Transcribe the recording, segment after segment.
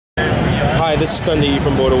Hi, this is Thunder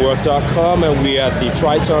from Booredatwork.com, and we're at the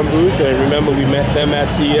Tritton booth. And remember, we met them at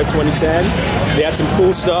CES 2010. They had some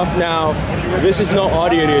cool stuff. Now, this is no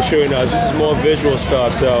audio they're showing us. This is more visual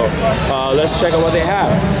stuff. So let's check out what they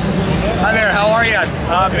have. Hi there, how are you?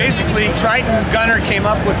 Basically, Tritton Gunnar came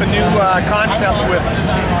up with a new concept with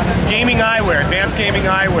gaming eyewear, advanced gaming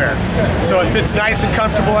eyewear. So it fits nice and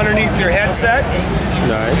comfortable underneath your headset.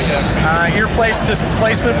 Nice. Ear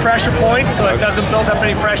displacement pressure point, so it doesn't build up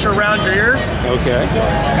any pressure around your ears. Okay.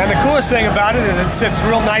 And the coolest thing about it is it sits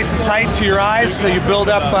real nice and tight to your eyes, so you build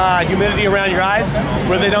up humidity around your eyes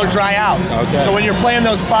where they don't dry out. Okay. So when you're playing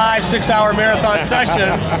those 5-6 hour marathon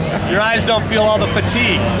sessions, your eyes don't feel all the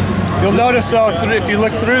fatigue. You'll notice though, if you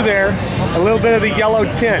look through there, a little bit of the yellow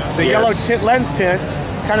tint. The yellow tint, lens tint,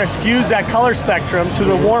 kind of skews that color spectrum to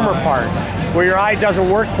the warmer part, where your eye doesn't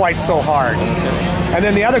work quite so hard. And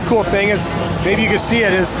then the other cool thing is, maybe you can see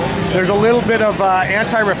it, is there's a little bit of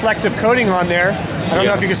anti-reflective coating on there. I don't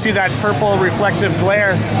know if you can see that purple reflective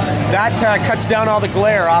glare. That cuts down all the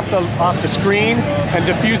glare off the screen and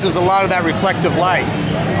diffuses a lot of that reflective light.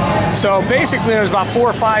 So basically there's about 4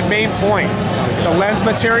 or 5 main points. The lens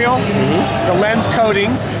material, the lens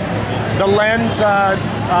coatings, the lens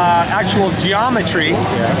actual geometry,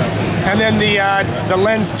 and then the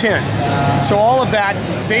lens tint. So all of that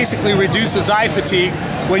basically reduces eye fatigue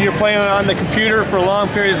when you're playing on the computer for long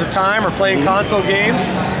periods of time or playing console games,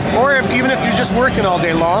 or even if you're just working all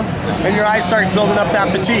day long and your eyes start building up that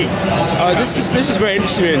fatigue. This is very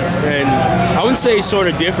interesting, and I wouldn't say it's sort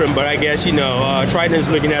of different, but I guess, you know, Tritton is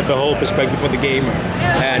looking at the whole perspective for the gamer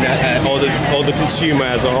and all the consumer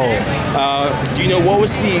as a whole. Do you know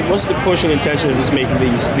what's the push and intention of this making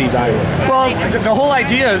these eyewear? Well, the whole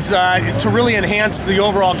idea is to really enhance the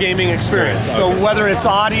overall gaming experience. So whether it's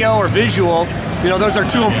audio or visual, you know, those are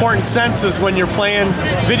 2 important senses when you're playing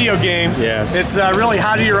video games. Yes. It's really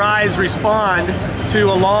how do your eyes respond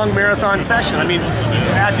to a long marathon session. I mean,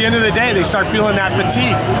 at the end of the day, they start feeling that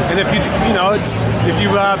fatigue, and if you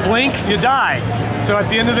blink, you die. So at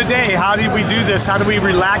the end of the day, how do we do this? How do we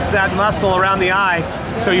relax that muscle around the eye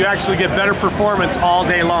so you actually get better performance all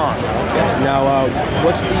day long? Now,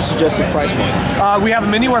 what's the suggested price point? We have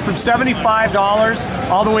them anywhere from $75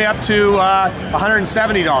 all the way up to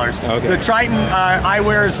 $170. Okay. The Tritton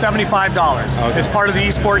eyewear is $75. Okay. It's part of the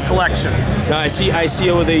eSport collection. Now, I see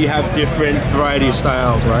over there you have different variety of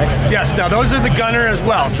styles, right? Yes, now those are the Gunnar as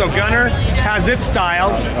well. So Gunnar has its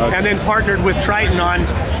styles and then partnered with Tritton on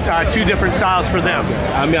 2 different styles for them.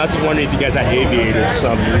 I mean, I was just wondering if you guys had aviators or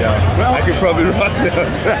something. You know, well, I could probably run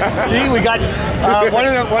those. See, we got one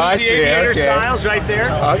of the aviator styles right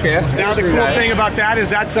there. Okay, that's now the cool thing about that is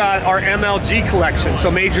that's our MLG collection.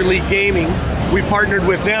 So Major League Gaming, we partnered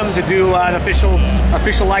with them to do an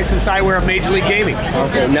official licensed eyewear of Major League Gaming.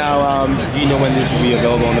 Okay, now do you know when this will be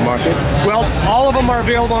available on the market? Well, all of them are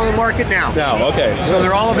available on the market now. Now, okay. So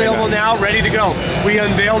they're all available now, ready to go. We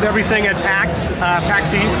unveiled everything at PAX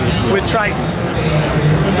EAST with Tritton.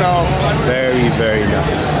 So very, very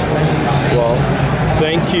nice. Well,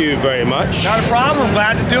 thank you very much. Not a problem.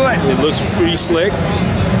 Glad to do it. It looks pretty slick.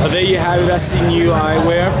 There you have it. That's the new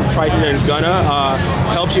eyewear from Tritton and Gunnar.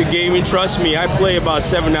 Helps your gaming. Trust me, I play about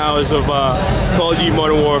 7 hours of Call of Duty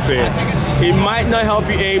Modern Warfare. It might not help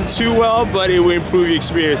you aim too well, but it will improve your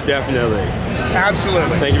experience definitely.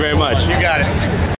 Absolutely. Thank you very much. You got it.